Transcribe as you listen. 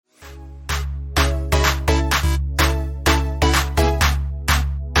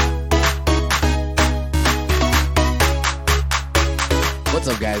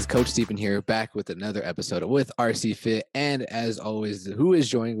What's up, guys? Coach Stephen here, back with another episode with RC Fit. And as always, who is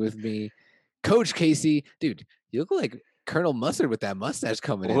joined with me? Coach Casey. Dude, you look like Colonel Mustard with that mustache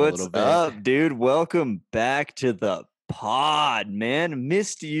coming in a What's little bit. up, dude? Welcome back to the pod, man.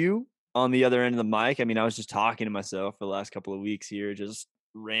 Missed you on the other end of the mic. I mean, I was just talking to myself for the last couple of weeks here, just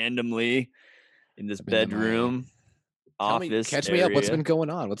randomly in this Been to my- bedroom, office catch area. me up. What's been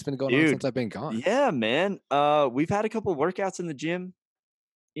going on? What's been going on since I've been gone? Yeah, man. We've had a couple workouts in the gym,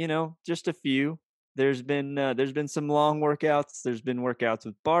 just a few. There's been some long workouts. There's been workouts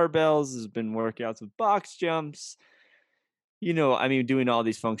with barbells. There's been workouts with box jumps. Doing all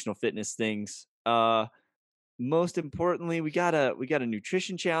these functional fitness things. Most importantly, we got a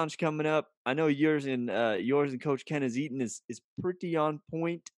nutrition challenge coming up. I know yours and Coach Kenna's eating is pretty on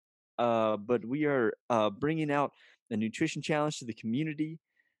point. But we are bringing out a nutrition challenge to the community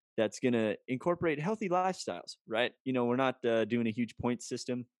that's going to incorporate healthy lifestyles, right? We're not doing a huge point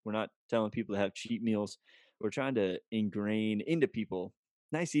system. We're not telling people to have cheat meals. We're trying to ingrain into people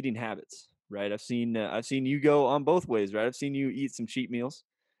nice eating habits, right? I've seen you go on both ways, right? I've seen you eat some cheat meals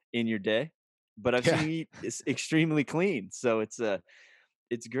in your day, but I've seen you eat extremely clean. So it's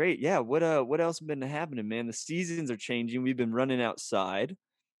great. Yeah. What else has been happening, man? The seasons are changing. We've been running outside.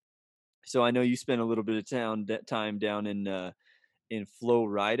 So I know you spent a little bit of time down in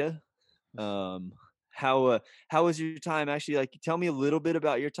Florida. How was your time actually? Like, tell me a little bit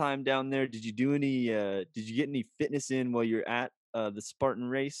about your time down there. Did you get any fitness in while you're at the Spartan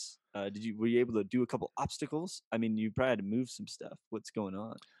race? Were you able to do a couple obstacles? I mean, you probably had to move some stuff. What's going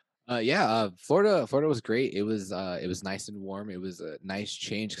on? Florida was great. It was nice and warm. It was a nice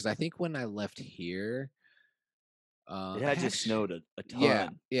change because I think when I left here, It had just snowed a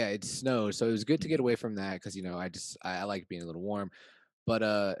ton. Yeah, it snowed, so it was good to get away from that because I like being a little warm. But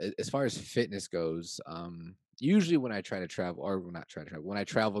as far as fitness goes, usually when I try to travel, or not try to travel, when I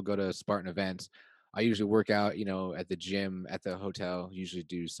travel, go to Spartan events, I usually work out, at the gym at the hotel. Usually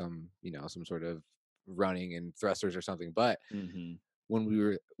do some sort of running and thrusters or something. But Mm-hmm.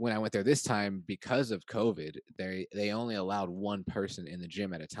 when I went there this time, because of COVID, they only allowed one person in the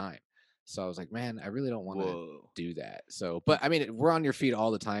gym at a time. So I was like, man, I really don't want to do that. So, but I mean, we're on your feet all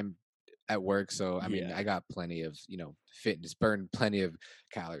the time at work. So, I mean, I got plenty of, fitness, burned plenty of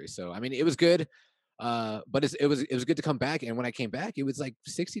calories. So, I mean, it was good. But it was good to come back. And when I came back, it was like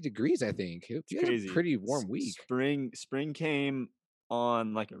 60 degrees, I think. It was a pretty warm week. Spring came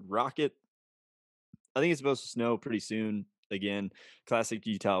on like a rocket. I think it's supposed to snow pretty soon again. Classic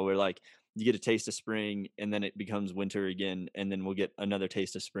Utah, where like you get a taste of spring and then it becomes winter again, and then we'll get another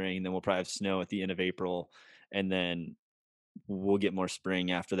taste of spring, and then we'll probably have snow at the end of April, and then we'll get more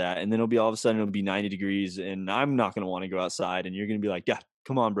spring after that, and then all of a sudden it'll be 90 degrees, and I'm not going to want to go outside, and you're going to be like, yeah,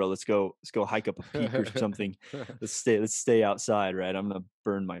 come on, bro, let's go hike up a peak or something. Let's stay outside, right? I'm going to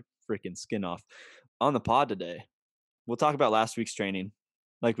burn my freaking skin off. On the pod today, we'll talk about last week's training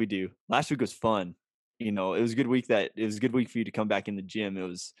like we do. Last week was fun. It was a good week for you to come back in the gym. It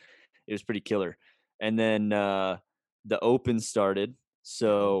was pretty killer. And then the open started.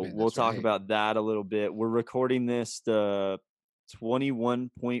 So we'll talk about that a little bit. We're recording this. The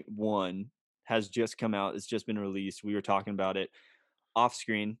 21.1 has just come out. It's just been released. We were talking about it off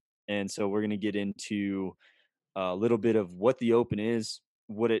screen. And so we're going to get into a little bit of what the open is,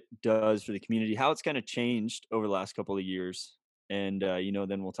 what it does for the community, how it's kind of changed over the last couple of years. And,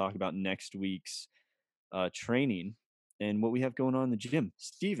 then we'll talk about next week's training and what we have going on in the gym.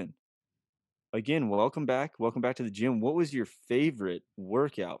 Steven, again, welcome back. Welcome back to the gym. What was your favorite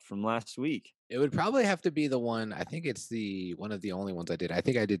workout from last week? It would probably have to be the one. I think it's one of the only ones I did. I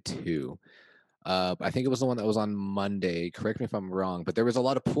think I did two. I think it was the one that was on Monday. Correct me if I'm wrong, but there was a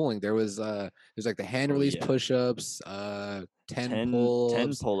lot of pulling. There's like the hand release push-ups, 10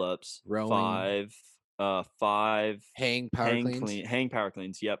 pull-ups, rowing, five hang power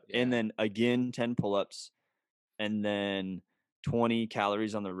cleans. Yep. Yeah. And then again 10 pull-ups, and then 20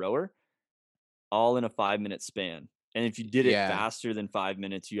 calories on the rower, all in a 5-minute span. And if you did it faster than 5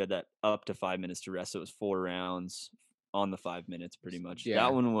 minutes, you had that up to 5 minutes to rest. So it was 4 rounds on the 5 minutes, pretty much. Yeah.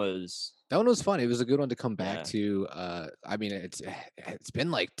 That one was fun. It was a good one to come back to. I mean, it's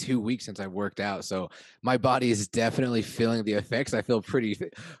been like 2 weeks since I worked out, so my body is definitely feeling the effects. I feel pretty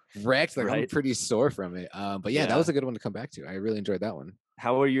wrecked, like I'm pretty sore from it. But that was a good one to come back to. I really enjoyed that one.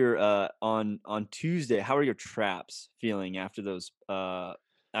 How are your on Tuesday? How are your traps feeling after those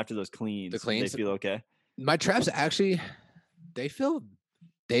cleans? The cleans, they feel okay? My traps actually, they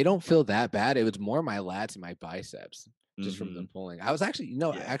don't feel that bad. It was more my lats and my biceps. Just from the pulling. I was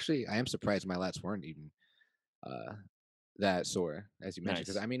actually, I am surprised my lats weren't even that sore, as you mentioned.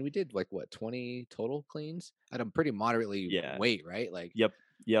 Because Nice. I mean, we did like what 20 total cleans at a pretty moderately Yeah. weight, right? Like, Yep.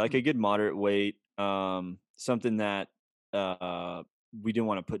 Yeah, like a good moderate weight, something that we didn't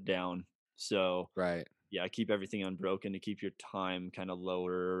want to put down. So right. yeah, I keep everything unbroken to keep your time kind of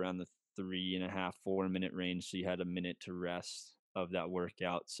lower around the 3.5, 4 minute range. So you had a minute to rest of that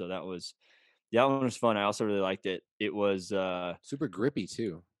workout. So that one was fun. I also really liked it. It was Super grippy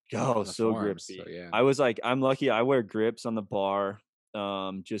too oh on the so forearms. So grippy. yeah. I was like, I'm lucky I wear grips on the bar,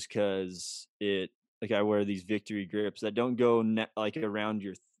 just because it like I wear these victory grips that don't go like around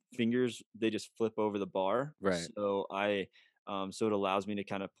your fingers. They just flip over the bar. Right. So so it allows me to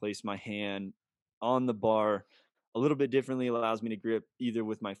kind of place my hand on the bar a little bit differently, allows me to grip either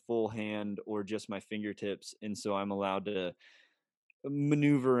with my full hand or just my fingertips. And so I'm allowed to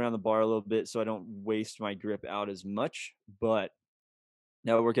maneuver around the bar a little bit so I don't waste my grip out as much. But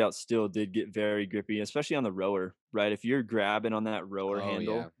that workout still did get very grippy, especially on the rower, right? If you're grabbing on that rower Oh yeah.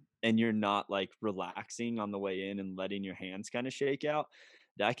 handle and you're not like relaxing on the way in and letting your hands kind of shake out,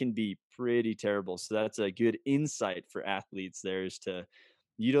 that can be pretty terrible. So that's a good insight for athletes there, is to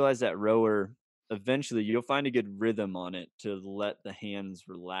utilize that rower. Eventually, you'll find a good rhythm on it to let the hands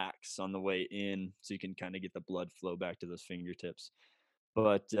relax on the way in so you can kind of get the blood flow back to those fingertips.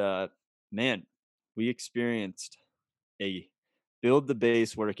 But man, we experienced a build the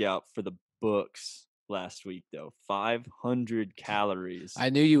base workout for the books last week, though. 500 calories. I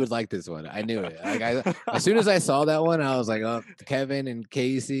knew you would like this one. I knew it. Like as soon as I saw that one, I was like, "Oh, Kevin and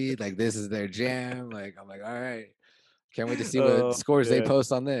Casey, like this is their jam." Like I'm like, "All right, can't wait to see what Oh, scores they man.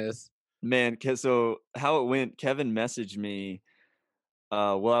 post on this." Man, so how it went, Kevin messaged me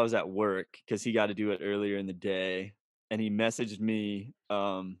while I was at work because he got to do it earlier in the day. And he messaged me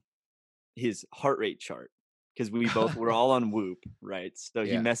his heart rate chart because we both were all on Whoop, right? So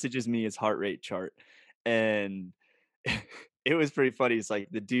he Yeah. messages me his heart rate chart, and it was pretty funny. It's like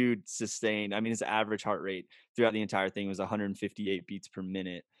the dude sustained. I mean, his average heart rate throughout the entire thing was 158 beats per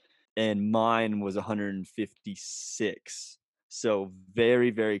minute, and mine was 156. So very,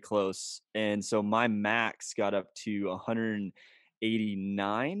 very close. And so my max got up to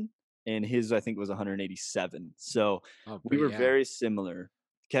 189, and his I think was 187. So Oh, we pretty were yeah. very similar.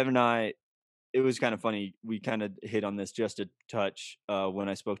 Kevin and I, it was kind of funny. We kind of hit on this just a touch when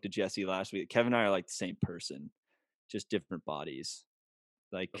I spoke to Jesse last week. Kevin and I are like the same person, just different bodies,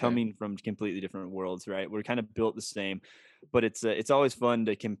 like Okay. coming from completely different worlds, right? We're kind of built the same, but it's always fun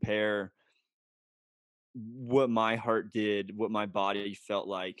to compare what my heart did, what my body felt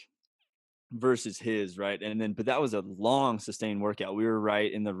like versus his, right? And then, but that was a long sustained workout. We were right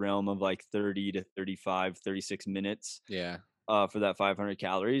in the realm of like 30 to 35, 36 minutes Yeah. for that 500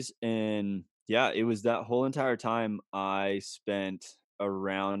 calories. And yeah, it was that whole entire time I spent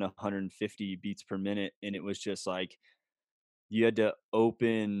around 150 beats per minute. And it was just like, you had to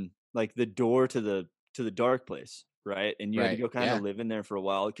open like the door to the dark place, right? And you had to Right. go kind of Yeah. live in there for a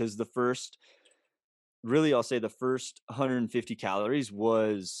while, because the first, really, I'll say the first 150 calories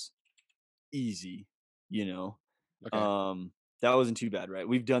was easy, you know. Okay. That wasn't too bad, right?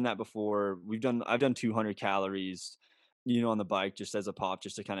 We've done that before. I've done 200 calories, on the bike just as a pop,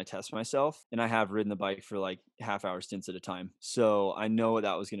 just to kind of test myself. And I have ridden the bike for like half-hour stints at a time. So I know what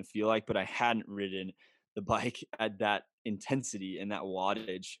that was going to feel like, but I hadn't ridden the bike at that intensity and that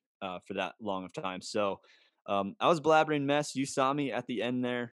wattage for that long of time. So I was blabbering mess. You saw me at the end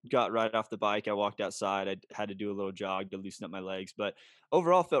there, got right off the bike. I walked outside. I had to do a little jog to loosen up my legs, but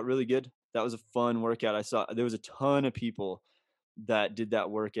overall felt really good. That was a fun workout. I saw there was a ton of people that did that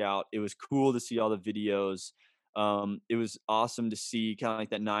workout. It was cool to see all the videos. It was awesome to see kind of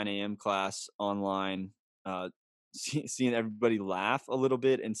like that 9 a.m. class online, seeing everybody laugh a little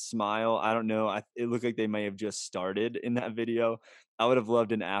bit and smile. I don't know. It looked like they may have just started in that video. I would have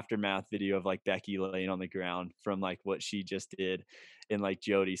loved an aftermath video of like Becky laying on the ground from like what she just did, and like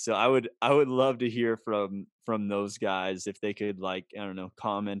Jody. So I would love to hear from those guys if they could, like, I don't know,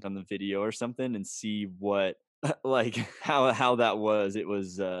 comment on the video or something and see what like how that was. It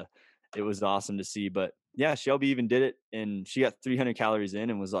was awesome to see. But yeah, Shelby even did it, and she got 300 calories in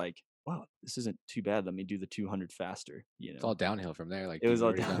and was like, wow, this isn't too bad. Let me do the 200 faster. It's all downhill from there. Like It was you've all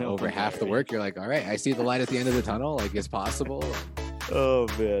already done downhill over from half there. the work. You're like, all right, I see the light at the end of the tunnel. Like it's possible. Oh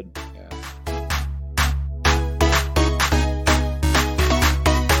man. Yeah.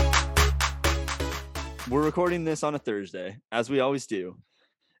 We're recording this on a Thursday, as we always do.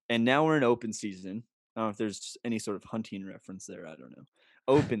 And now we're in open season. I don't know if there's any sort of hunting reference there. I don't know.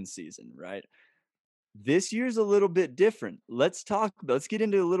 Open season, right? This year's a little bit different. Let's get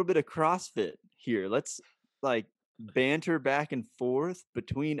into a little bit of CrossFit here. Let's like banter back and forth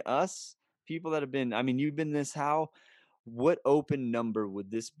between us, people that have been, I mean, you've been this how what open number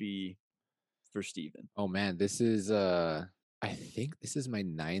would this be for Steven? Oh man, this is I think this is my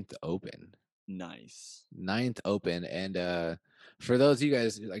ninth open. Nice. Ninth open. And for those of you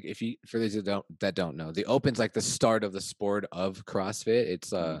guys, like, if you, for those that don't know, the open's like the start of the sport of CrossFit.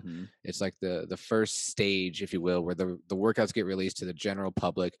 Mm-hmm. It's like the first stage, if you will, where the workouts get released to the general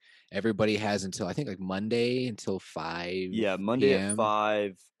public. Everybody has until, I think, like Monday until 5 Yeah, Monday at p.m.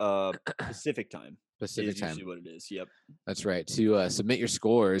 5 Pacific time Pacific is time. usually what it is. Yep. That's right. To submit your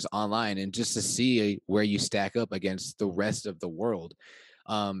scores online and just to see where you stack up against the rest of the world.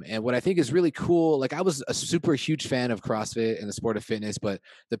 And what I think is really cool, like, I was a super huge fan of CrossFit and the sport of fitness, but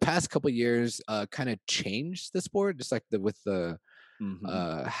the past couple years kind of changed the sport, just like with the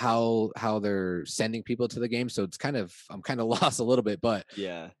Mm-hmm. how they're sending people to the game. So it's kind of, I'm kind of lost a little bit, but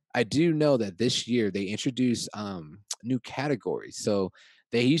Yeah. I do know that this year they introduced new categories. So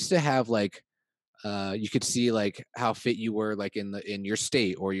they used to have like you could see like how fit you were, like in your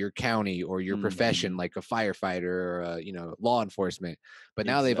state or your county or your profession, Mm-hmm. like a firefighter or law enforcement. But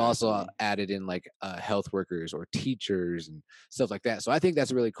now they've also Exactly. added in like health workers or teachers and stuff like that. So I think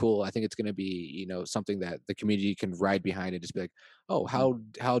that's really cool. I think it's going to be something that the community can ride behind and just be like, oh,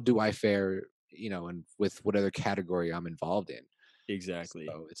 how do I fare, and with what other category I'm involved in. Exactly.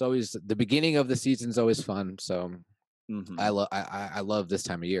 So it's always the beginning of the season's always fun. So I Mm-hmm. love I love this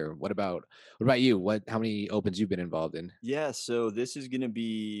time of year. What about you? How many opens you've been involved in? Yeah, so this is gonna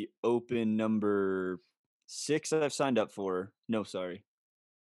be open number 6 that I've signed up for. No, sorry,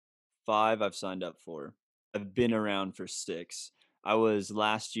 5 I've signed up for. I've been around for 6. I was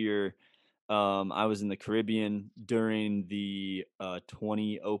last year, I was in the Caribbean during the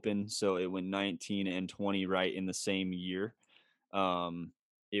 20 Open, so it went 19 and 20 right in the same year. Um,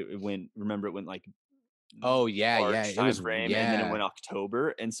 it went. Remember, it went like Oh yeah, yeah. March It was timeframe, and then it yeah. went October.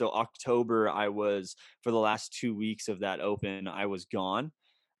 And so October, I was for the last 2 weeks of that Open, I was gone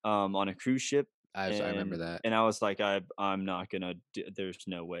on a cruise ship, I remember and that. I was like, I'm not gonna. There's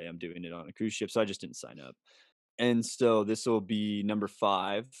no way I'm doing it on a cruise ship, so I just didn't sign up. And so this will be number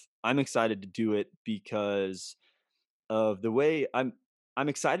 5. I'm excited to do it because of the way I'm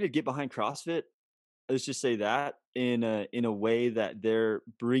excited to get behind CrossFit. Let's just say that in a way that they're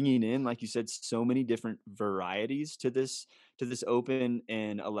bringing in, like you said, so many different varieties to this open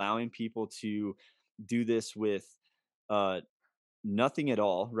and allowing people to do this with uh nothing at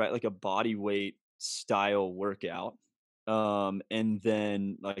all, right? Like a body weight style workout. And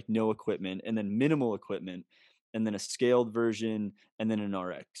then like no equipment and then minimal equipment and then a scaled version and then an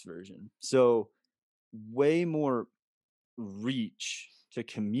RX version. So way more reach to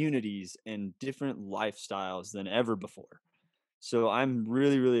communities and different lifestyles than ever before. So I'm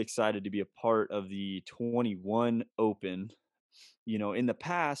really, really excited to be a part of the 21 Open. In the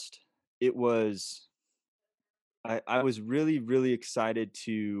past, it was, I was really, really excited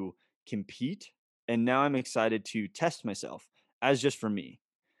to compete. And now I'm excited to test myself as just for me,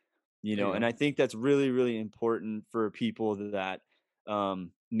 There you and go. I think that's really, really important for people that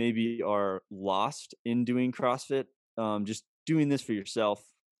maybe are lost in doing CrossFit. Just doing this for yourself,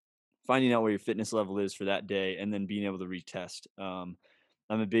 finding out where your fitness level is for that day, and then being able to retest. I'm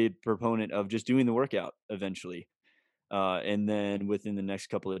a big proponent of just doing the workout eventually, and then within the next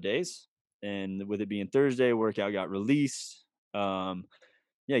couple of days, and with it being Thursday, workout got released. Um,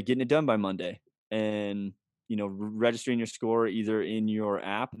 yeah, getting it done by Monday, and registering your score either in your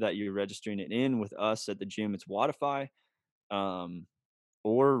app that you're registering it in with us at the gym. It's Wodify. Um,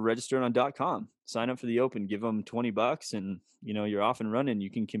 or register it on .com. Sign up for the open, give them $20 and you're off and running.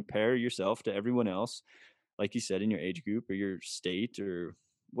 You can compare yourself to everyone else, like you said, in your age group or your state or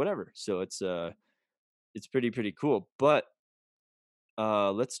whatever. So it's pretty cool. But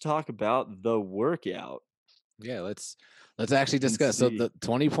let's talk about the workout Yeah, let's actually and discuss. So see the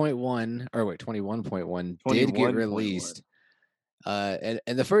 20.1, or wait, 21.1 did get 21.1. released. And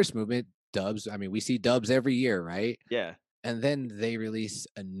the first movement, dubs. I mean, we see dubs every year, right? Yeah. And then they release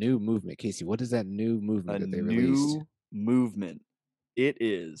a new movement. Casey, what is that new movement A that they released? new movement. It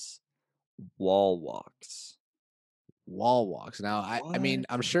is wall walks. Wall walks. Now, I mean, What?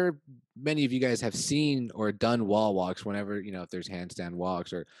 I'm sure many of you guys have seen or done wall walks whenever, if there's handstand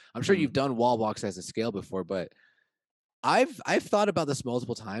walks, or I'm sure you've Mhm. done wall walks as a scale before, but I've thought about this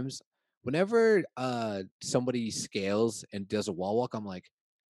multiple times. Whenever somebody scales and does a wall walk, I'm like,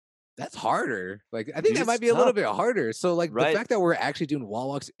 that's harder. Like, I think Dude, that it's might be a little tough, bit harder. So like the right? fact that we're actually doing wall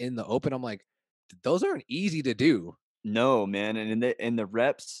walks in the open, I'm like, those aren't easy to do. No, man, and the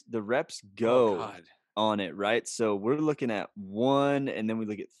reps Oh go God. on it, right? So we're looking at 1, and then we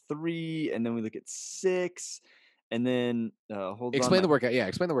look at 3, and then we look at 6, and then hold on, Explain the workout. Yeah,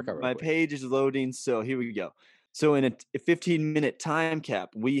 explain the workout real my quick. page is loading. So here we go. So in a 15-minute time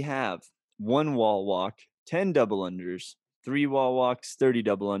cap, we have 1 wall walk, 10 double unders, 3 wall walks, 30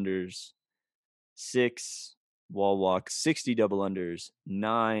 double unders, 6 wall walks, 60 double unders,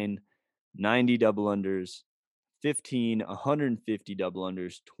 9, 90 double unders, 15, 150 double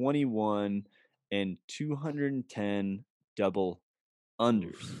unders, 21, and 210 double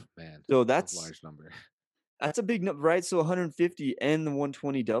unders. Oof, man, So that's a large number. that's a big number, right? So 150 and the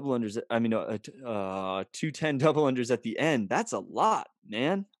 120 double unders. I mean, 210 double unders at the end. That's a lot,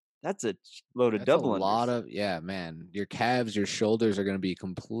 man. That's a load of That's a double lot unders. of yeah, man. Your calves, your shoulders are going to be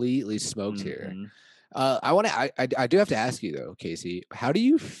completely smoked here. Mhm. I want to. I do have to ask you though, Casey. How do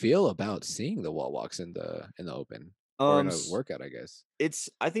you feel about seeing the wall walks in the open or in a S workout? I guess. It's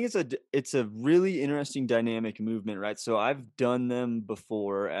I think it's a really interesting dynamic movement, right? So I've done them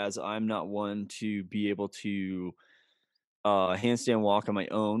before as I'm not one to be able to handstand walk on my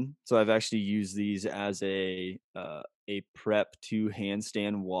own. So I've actually used these as a prep to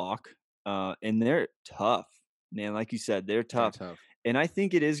handstand walk. And they're tough, man. Like you said, they're They're tough. tough. And I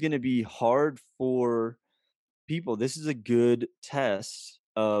think it is going to be hard for people. This is a good test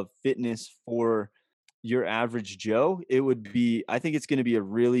of fitness for your average Joe. I think it's going to be a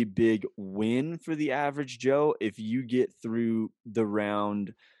really big win for the average Joe if you get through the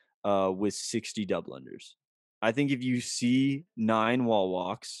round with 60 double unders. I think if you see 9 wall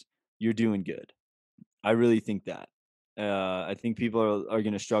walks, you're doing good. I really think that. I think people are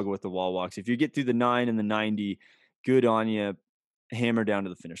going to struggle with the wall walks. If you get through the 9 and the 90, good on you. Hammer down to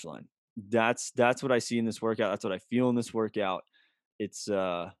the finish line. That's what I see in this workout. That's what I feel in this workout. It's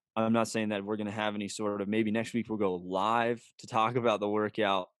I'm not saying that we're going to have any sort of, maybe next week we'll go live to talk about the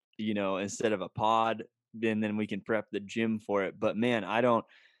workout, instead of a pod, then we can prep the gym for it. But man, I don't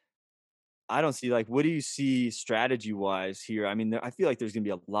see, like, what do you see strategy wise here? I mean, I feel like there's going to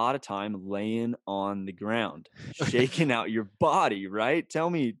be a lot of time laying on the ground, shaking out your body, right? Tell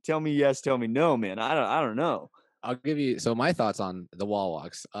me yes, tell me no, man. I don't know. I'll give you so my thoughts on the wall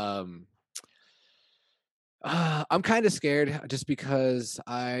walks. I'm kind of scared just because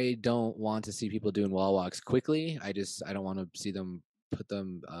I don't want to see people doing wall walks quickly. I don't want to see them put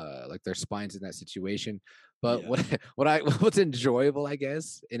them like their spines in that situation. But Yeah. what's enjoyable, I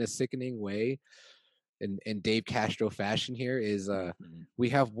guess, in a sickening way, in Dave Castro fashion here is Mhm. we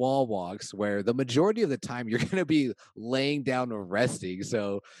have wall walks where the majority of the time you're gonna be laying down or resting.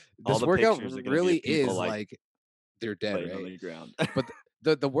 So All this the workout pictures are going to be really of people is like like they're dead, laying on right? the ground.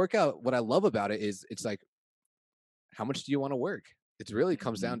 But the workout, what I love about it is it's like how much do you want to work? It really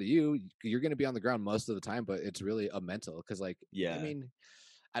comes down Mhm. to you. You're going to be on the ground most of the time, but it's really a mental because, like, I Yeah. mean,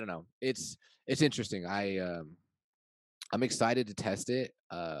 I don't know. It's interesting. I'm excited to test it,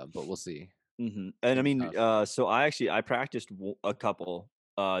 but we'll see. It's And I gonna be mean, tough. so I practiced a couple,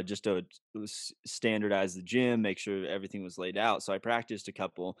 just to standardize the gym, make sure everything was laid out. So I practiced a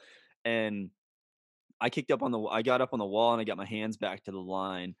couple, and I got up on the wall and I got my hands back to the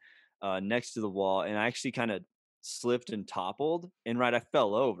line, next to the wall, and I actually kind of slipped and toppled, and right, I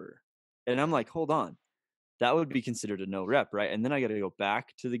fell over, and I'm like, hold on, that would be considered a no rep, right? And then I got to go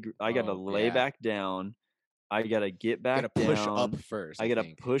back to I got to Oh lay yeah, back down, I got to get got to back push up down, first. I I got to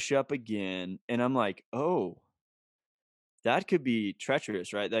think. push up again, and I'm like, oh, that could be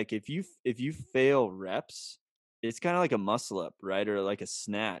treacherous, right? Like if you fail reps, it's kind of like a muscle up, right? Or like a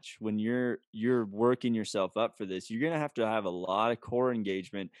snatch. When you're working yourself up for this, you're gonna have a lot of core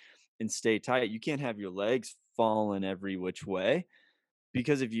engagement and stay tight. You can't have your legs falling every which way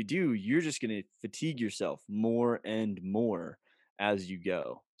because if you do, you're just gonna fatigue yourself more and more as you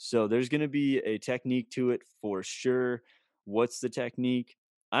go. So there's gonna be a technique to it for sure. What's the technique?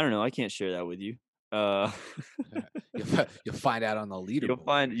 I don't know. I can't share that with you. Uh You'll find out on the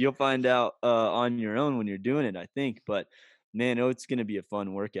leaderboard. You'll find out, on your own when you're doing it, I think, but man, oh, it's gonna be a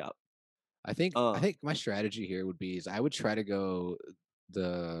fun workout. I Uh, think my strategy here would be is I would try to go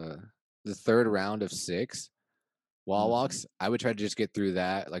the the third round of six wall mhm, walks. I would try to just get through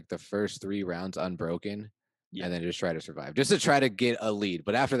that, like the first 3 rounds unbroken, and yeah, then just try to survive, just to try to get a lead.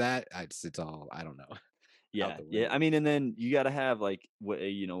 But after that, it's all I don't know out yeah, the yeah, window. I mean, and then you gotta have, like, what are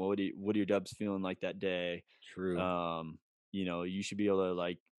your dubs feeling like that day? True. Um, you should be able to,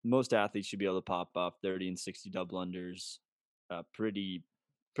 like, most athletes should be able to pop off 30 and 60 double unders, pretty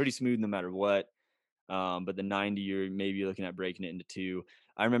smooth no matter what. But the 90, you're maybe looking at breaking it into 2.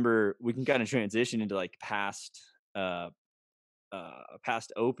 I remember we can kinda transition into, like, uh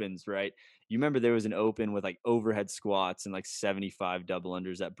past opens, right? You remember there was an open with like overhead squats and like 75 double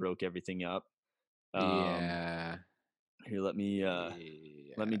unders that broke everything up. Um Yeah. Here, let me do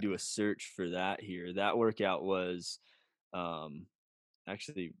Yeah. a search for that here. That workout was um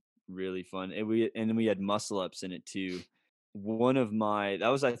actually really fun. And then we had muscle ups in it too. That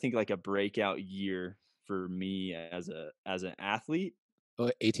was, I think, like a breakout year for me as an athlete. Oh,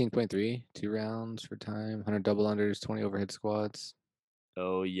 18.3, 2 rounds for time, 100 double unders, 20 overhead squats.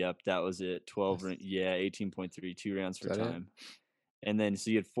 Oh, yep, that was it. 12, Is 18.3, 2 rounds for that it? time. And then so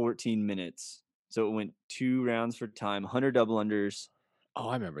you had 14 minutes. So it went 2 rounds for time, 100 double unders, Oh,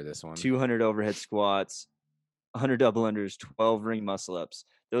 I remember this one. 200 overhead squats, 100 double unders, 12 ring muscle ups.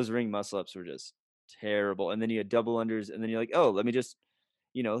 Those ring muscle ups were just terrible. And then you had double unders, and then you're like, oh, let me just,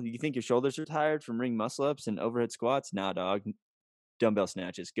 you think your shoulders are tired from ring muscle ups and overhead squats? Nah, dog. Dumbbell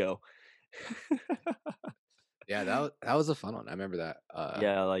snatches, go. Yeah, that was a fun one. I remember that.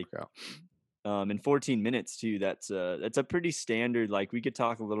 Yeah, like in 14 minutes too. That's a pretty standard. Like, we could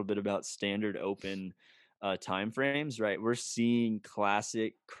talk a little bit about standard open time frames, right? We're seeing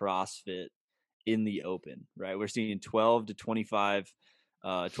classic CrossFit in the open, right? We're seeing 12 to 25,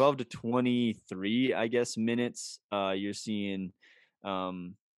 12 to 23, I guess, minutes. You're seeing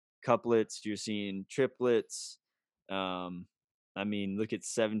couplets, you're seeing triplets. I mean, look at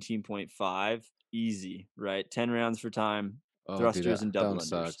 17.5, easy, right? 10 rounds for time, Oh, dude, thrusters and that double one unders,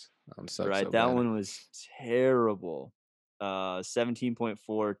 sucked. That one sucked right? so That bad. one was terrible.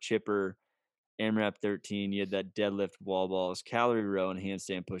 17.4 chipper, AMRAP 13. You had that deadlift, wall balls, calorie row, and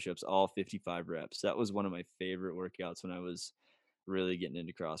handstand push-ups, all 55 reps. That was one of my favorite workouts when I was really getting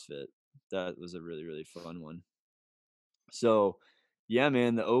into CrossFit. That was a really, really fun one. So, yeah,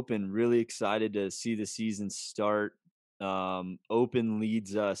 man, the Open, really excited to see the season start. Open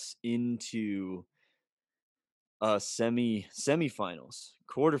leads us into semifinals,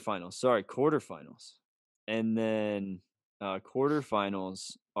 quarterfinals. And then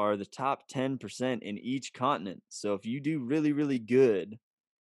quarterfinals are the top 10% in each continent. So if you do really, really good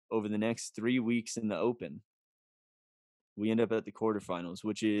over the next 3 weeks in the Open, we end up at the quarterfinals,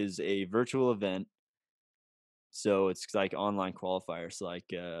 which is a virtual event. So it's like online qualifiers. Like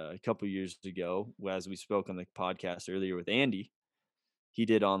a couple years ago, as we spoke on the podcast earlier with Andy, he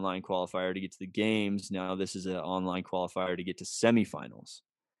did online qualifier to get to the games. Now this is an online qualifier to get to semifinals.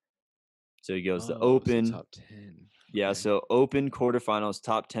 So he goes the Open, so top 10. yeah. Okay. So Open, quarterfinals,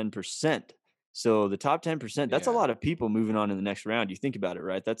 top 10%. So the top 10%, that's a Yeah. lot of people moving on in the next round. You think about it,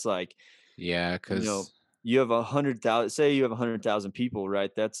 right? That's like, Yeah, because you have 100,000. Say you have 100,000 people,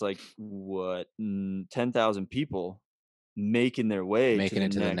 right? That's like what, 10,000 people making their way to making the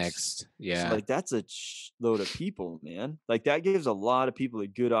it to the next. next. So Yeah. like that's a load of people, man. Like that gives a lot of people a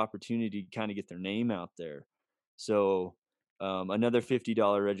good opportunity to kind of get their name out there. So another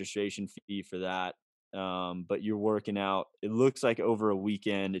 $50 registration fee for that. But you're working out. It looks like over a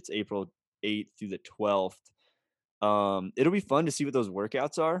weekend. It's April 8th through the 12th. It'll be fun to see what those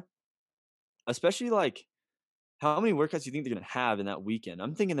workouts are, especially like how many workouts do you think they're going to have in that weekend?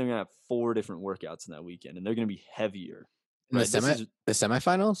 I'm thinking they're going to have 4 different workouts in that weekend, and they're going to be heavier. In Right? This is the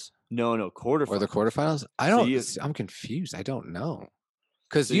semifinals no or the quarterfinals. quarterfinals? So you I'm confused. I don't know.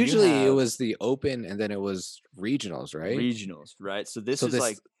 Because so you usually it have was the Open and then it was regionals, right? regionals, right? So So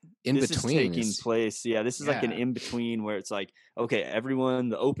in this is between taking is place. Yeah, this is like an yeah, in between where it's like, okay, everyone,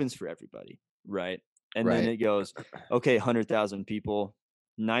 the Open's for everybody, right? And then right. it goes, okay, 100,000 people,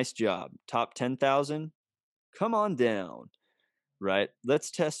 nice job. Top 10,000, come on down, right?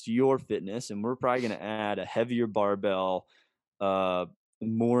 Let's test your fitness, and we're probably going to add a heavier barbell, uh,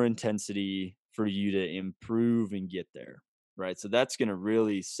 more intensity for you to improve and get there, right? So that's going to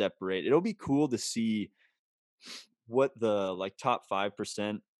really separate. It'll be cool to see what the like top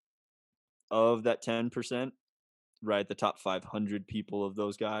 5% of that 10%, right? The top 500 people of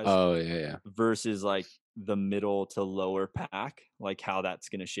those guys Oh yeah, yeah. versus like the middle to lower pack, like how that's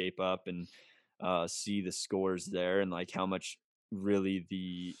going to shape up, and see the scores there, and like how much really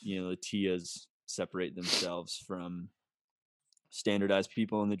the TIAs separate themselves from standardized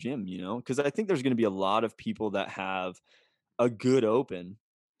people in the gym, because I think there's going to be a lot of people that have a good Open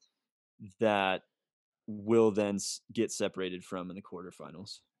that will then get separated from in the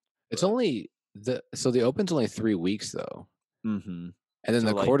quarterfinals. It's But only the Open's only 3 weeks though. mm-hmm. And then So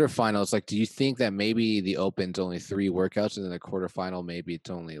the like quarterfinals, like, do you think that maybe the Open's only 3 workouts and then the quarterfinal maybe it's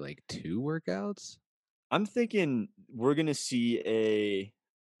only like 2 workouts? I'm thinking we're gonna see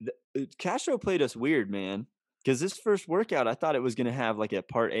Castro played us weird, man. Because this first workout, I thought it was gonna have like a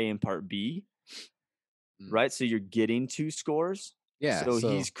part A and part B, Mm. right? So you're getting 2 scores. Yeah. So So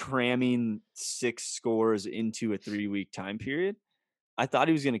he's cramming 6 scores into a 3-week time period. I thought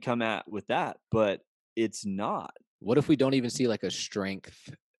he was gonna come at with that, but it's not. what if we don't even see like a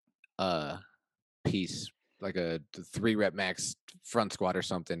strength piece, like a 3 rep max front squat or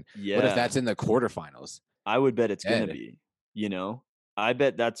something? What if Yeah, that's in the quarterfinals? I would bet it's gonna Dead. be, you know? I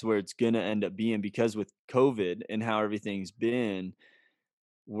bet that's where it's gonna end up being because with COVID and how everything's been,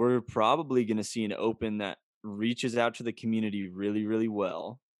 we're probably gonna see an open that reaches out to the community really, really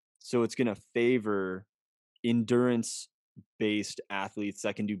well. So it's gonna favor endurance-based athletes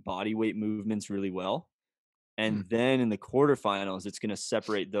that can do body weight movements really well. Hmm. And then in the quarterfinals, it's gonna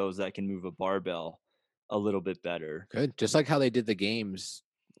separate those that can move a barbell a little bit better. Good. Just like how they did the games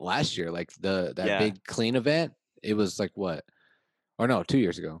last year, like that Yeah, big clean event. It was like what? Or no, 2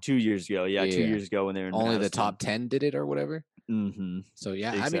 years ago. 2 years ago. Yeah, Yeah, 2 yeah, yeah. years ago when they were in Only the Madison. top 10 did it or whatever. Mhm. So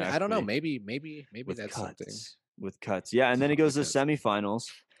yeah, I mean, I don't know. Exactly. Maybe With that's something. cuts. With cuts. Yeah, and then it Tons goes of to cuts. semifinals.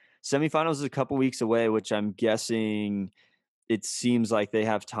 Semifinals is a couple weeks away, which I'm guessing it seems like they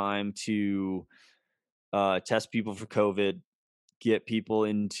have time to, test people for COVID, get people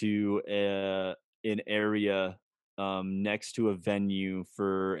into an area, next to a venue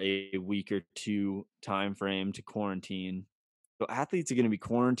for a week or 2 time frame to quarantine. So athletes are gonna be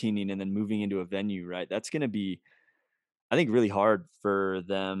quarantining and then moving into a venue, right? That's gonna be, I think, really hard for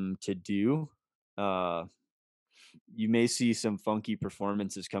them to do. Uh, you may see some funky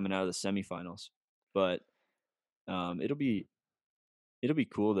performances coming out of the semifinals, but, it'll be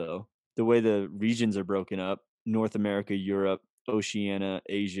cool though. The way the regions are broken up, North America, Europe, Oceania,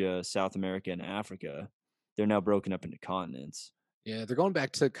 Asia, South America, and Africa, they're now broken up into continents. Yeah, they're going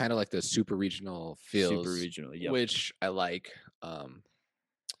back to kind of like the super regional Super feels, regional. Yep. which I like.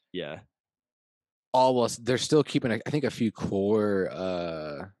 Yeah. All was they're still keeping I think a few core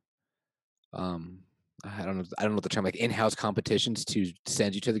um I don't know what the term like in-house competitions to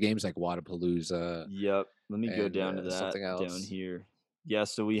send you to the games like Wadapalooza Yep. Let me go and down to that something down else. here. Yeah,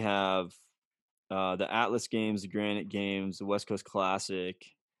 so we have the Atlas Games, the Granite Games, the West Coast Classic.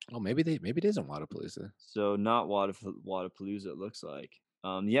 Oh, maybe it isn't Wadapalooza. So not Wadapalooza, it looks like.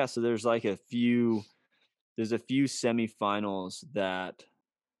 Yeah, so there's like there's a few semifinals that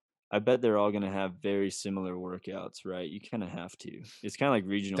I bet they're all gonna have very similar workouts, right? You kind of have to. It's kind of like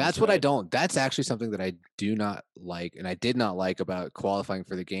regionals, That's what I right? don't. That's actually something that I do not like, and I did not like about qualifying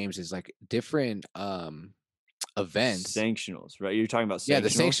for the games is like different events. Sanctionals, right? You're talking about Yeah, the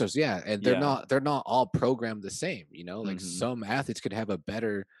sanctionals? sanctions, yeah, and Yeah. they're not all programmed the same. Like Hmm. some athletes could have a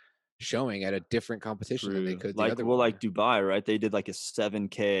better showing at a different competition than they True. could the Like, other well, one. like Dubai, right? They did like a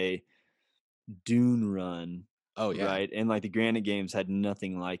 7K dune run, Oh yeah, right? And like the Granite Games had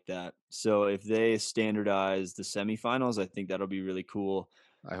nothing like that. So if they standardize the semifinals, I think that'll be really cool.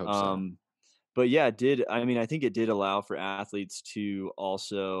 I hope so. Um, but yeah, it did. I mean, I think it did allow for athletes to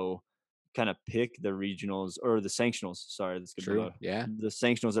also kind of pick the regionals or the sanctionals. Sorry, that's good. True. Yeah. The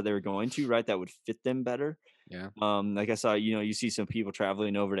sanctionals that they were going to, right? That would fit them better. Yeah. Like I saw, you see some people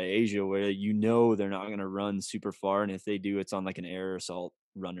traveling over to Asia where they're not going to run super far, and if they do, it's on like an air assault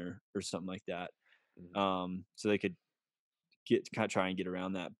runner or something like that. Mhm. So they could try and get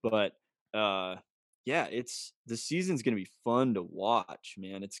around that. But uh, yeah, it's the season's gonna be fun to watch,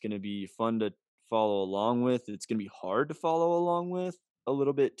 man. It's gonna be fun to follow along with. It's gonna be hard to follow along with a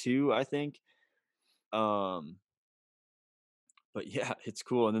little bit too, I think. Um, but yeah, it's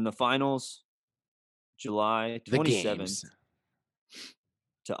cool. And then the finals, July The 27th games.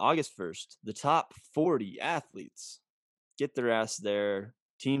 to August 1st, the top 40 athletes get their ass there.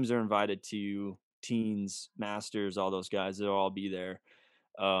 Teams are invited to teens, masters, all those guys. They'll all be there.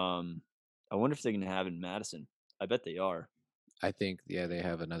 Um, I wonder if they're gonna have it in Madison. I bet they are. I think yeah, they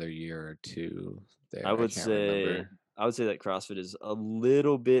have another year or two I there. I would can't say remember. I would say that CrossFit is a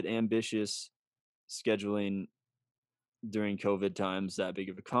little bit ambitious scheduling during COVID times that big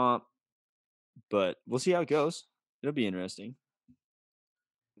of a comp, but we'll see how it goes. It'll be interesting.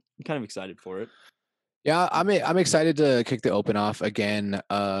 I'm kind of excited for it. Yeah, I'm excited to kick the open off again.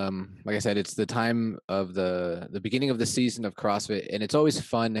 Like I said, it's the time of the beginning of the season of CrossFit, and it's always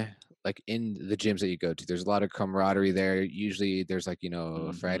fun. Like in the gyms that you go to, there's a lot of camaraderie there. Usually, there's like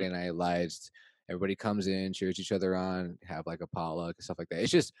Mhm. Friday night lights. Everybody comes in, cheers each other on, have like a potluck and stuff like that.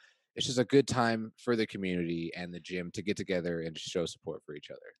 It's just a good time for the community and the gym to get together and show support for each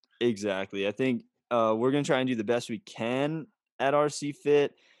other. Exactly. I think we're gonna try and do the best we can at RC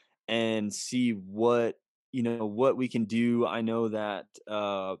Fit and see what we can do. I know that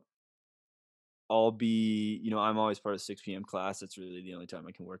I'm always part of 6 p.m. class. That's really the only time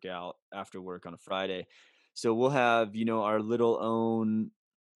I can work out after work on a Friday. So we'll have, our little own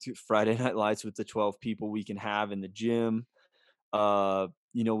Friday night lights with the 12 people we can have in the gym. We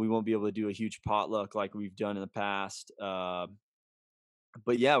won't be able to do a huge potluck like we've done in the past.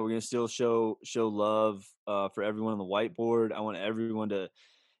 But yeah, we're gonna still show love for everyone on the whiteboard. I want everyone to,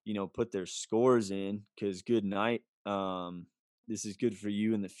 put their scores in because good night. This is good for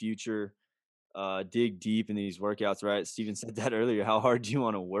you in the future. dig deep in these workouts, right? Steven said that earlier. How hard do you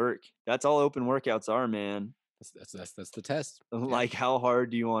want to work? That's all open workouts are, man. That's the test. Like, how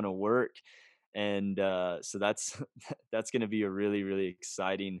hard do you want to work? And so that's that's going to be a really, really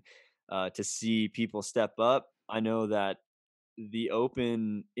exciting to see people step up. I know that the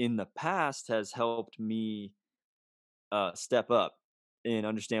open in the past has helped me step up and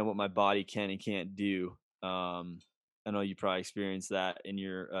understand what my body can and can't do. I know you probably experienced that in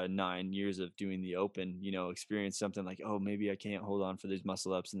your 9 years of doing the open. You know, experience something like, oh, maybe I can't hold on for these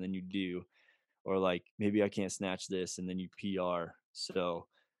muscle ups, and then you do, or like maybe I can't snatch this, and then you PR. So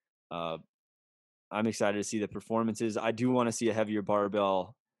uh, I'm excited to see the performances. I do want to see a heavier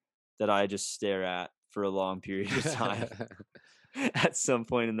barbell that I just stare at for a long period of time at some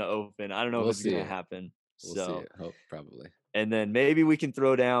point in the open. I don't know if We'll it's see gonna it. happen. We'll see So it. Hope probably. and then maybe we can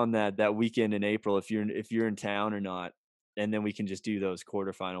throw down that weekend in April if you're in town or not, and then we can just do those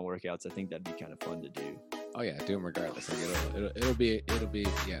quarterfinal workouts. I think that'd be kind of fun to do. Oh yeah, do them regardless. Like it'll be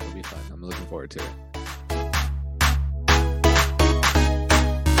yeah, it'll be fun. I'm looking forward to it.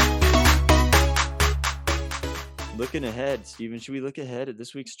 Looking ahead, Steven, should we look ahead at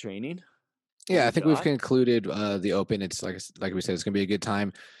this week's training? Yeah, I think we've concluded the open. It's like we said, it's gonna be a good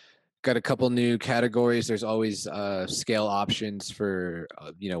time. Got a couple new categories. There's always scale options for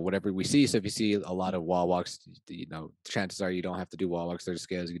whatever we see. So if you see a lot of wall walks, chances are you don't have to do wall walks. There's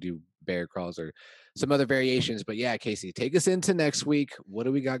scales. You can do bear crawls or some other variations. But yeah, Casey, take us into next week. What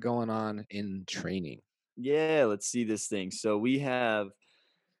do we got going on in training? Yeah, let's see this thing. So we have,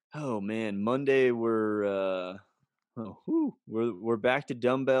 oh man, Monday we're back to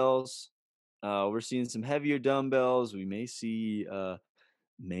dumbbells. We're seeing some heavier dumbbells. We may see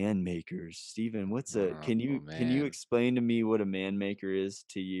man makers. Steven, can you explain to me what a man maker is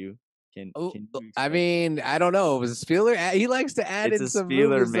to you? Can you I mean, I don't know. It was a Spieler. He likes to add in some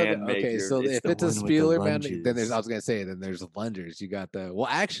movements. Okay, so if it's a Spieler man, then I was gonna say, then there's lungers. You got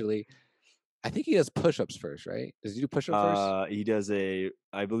actually, I think he does push-ups first, right? Does he do push-up first? He does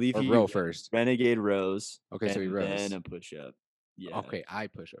I believe or he row first. Renegade rows. Okay, so he rows. Then a push-up. Yeah. Okay, I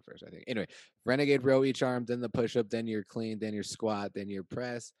push up first, I think. Anyway, renegade row each arm, then the push up, then your clean, then your squat, then your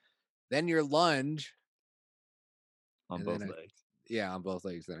press, then your lunge. On both legs. Yeah, on both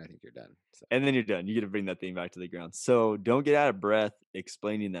legs. Then I think you're done. So. And then you're done. You get to bring that thing back to the ground. So don't get out of breath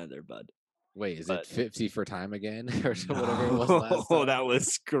explaining that there, bud. Wait, is it 50 for time again? Or whatever it was last time? Oh, that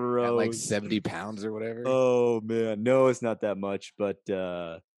was gross. At like 70 pounds or whatever? Oh, man. No, it's not that much, but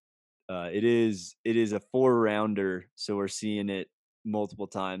it is a 4-rounder. So we're seeing it multiple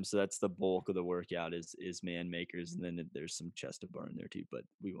times. So that's the bulk of the workout is man makers. And then there's some chest to bar in there too, but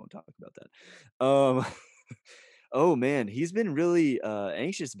we won't talk about that. Oh man, he's been really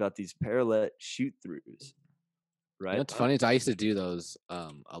anxious about these parallel shoot throughs. Right. It's funny. I used to do those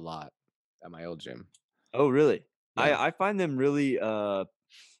a lot at my old gym. Oh, really? Yeah. I find them really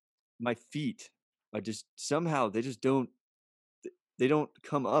my feet are just somehow they don't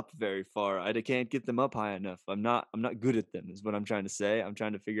come up very far. I can't get them up high enough. I'm not good at them is what I'm trying to say. I'm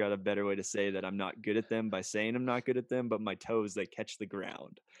trying to figure out a better way to say that I'm not good at them by saying I'm not good at them, but my toes, they catch the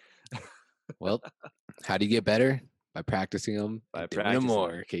ground. Well, how do you get better? By practicing them, by practicing them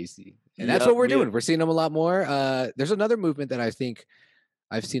more, Casey. And that's what we're doing. We're seeing them a lot more. There's another movement that I think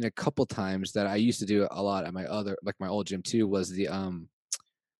I've seen a couple times that I used to do a lot at my old gym too, was the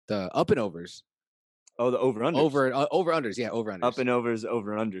up and overs. Oh, the over-unders. Over-unders, yeah, over-unders. Up and overs,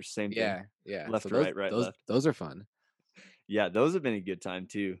 over-unders, same thing. Yeah. Left, so right, left. Those are fun. Yeah, those have been a good time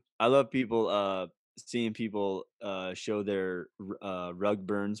too. I love people seeing people show their rug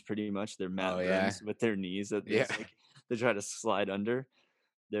burns, pretty much their mat burns with their knees. That they try to slide under.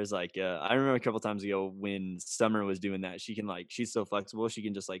 There's I remember a couple times ago when Summer was doing that. She can she's so flexible. She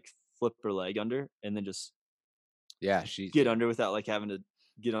can just flip her leg under and then just she get under without having to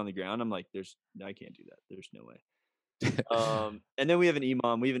get on the ground. I'm I can't do that. There's no way. And then we have an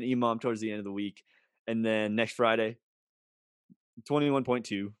EMOM. We have an EMOM towards the end of the week, and then next Friday,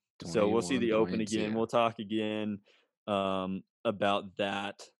 21.2. So we'll see the open again. We'll talk again about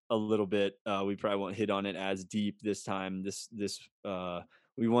that a little bit. We probably won't hit on it as deep this time.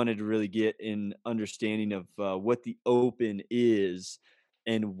 We wanted to really get an understanding of what the open is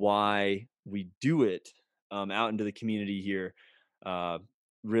and why we do it out into the community here.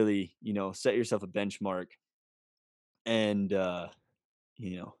 Really, set yourself a benchmark and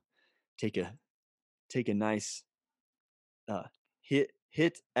take a nice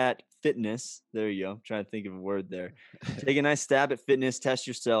hit at fitness. There you go. I'm trying to think of a word there. Take a nice stab at fitness, test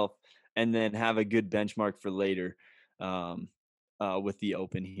yourself, and then have a good benchmark for later with the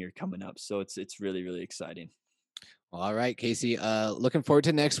open here coming up. So it's really, really exciting. All right, Casey. Looking forward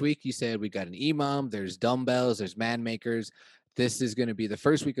to next week. You said we got an EMOM, there's dumbbells, there's man makers. This is going to be the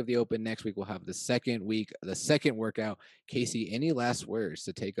first week of the open. Next week we'll have the second week, the second workout. Casey, any last words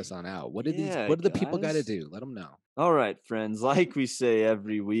to take us on out? What do the people got to do? Let them know. All right, friends. Like we say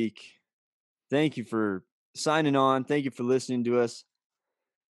every week, thank you for signing on. Thank you for listening to us.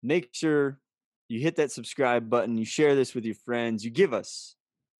 Make sure you hit that subscribe button. You share this with your friends. You give us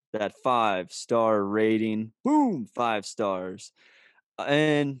that 5-star rating. Boom, 5 stars.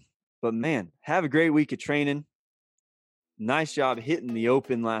 But man, have a great week of training. Nice job hitting the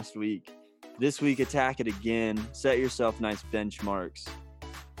open last week. This week, attack it again. Set yourself nice benchmarks.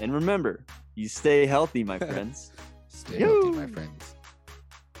 And remember, you stay healthy, my friends. Stay healthy, my friends.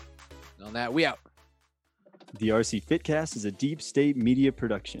 And on that, we out. The RC Fitcast is a Deep State Media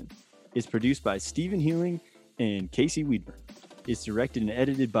production. It's produced by Stephen Healing and Casey Weedburn. It's directed and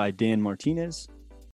edited by Dan Martinez.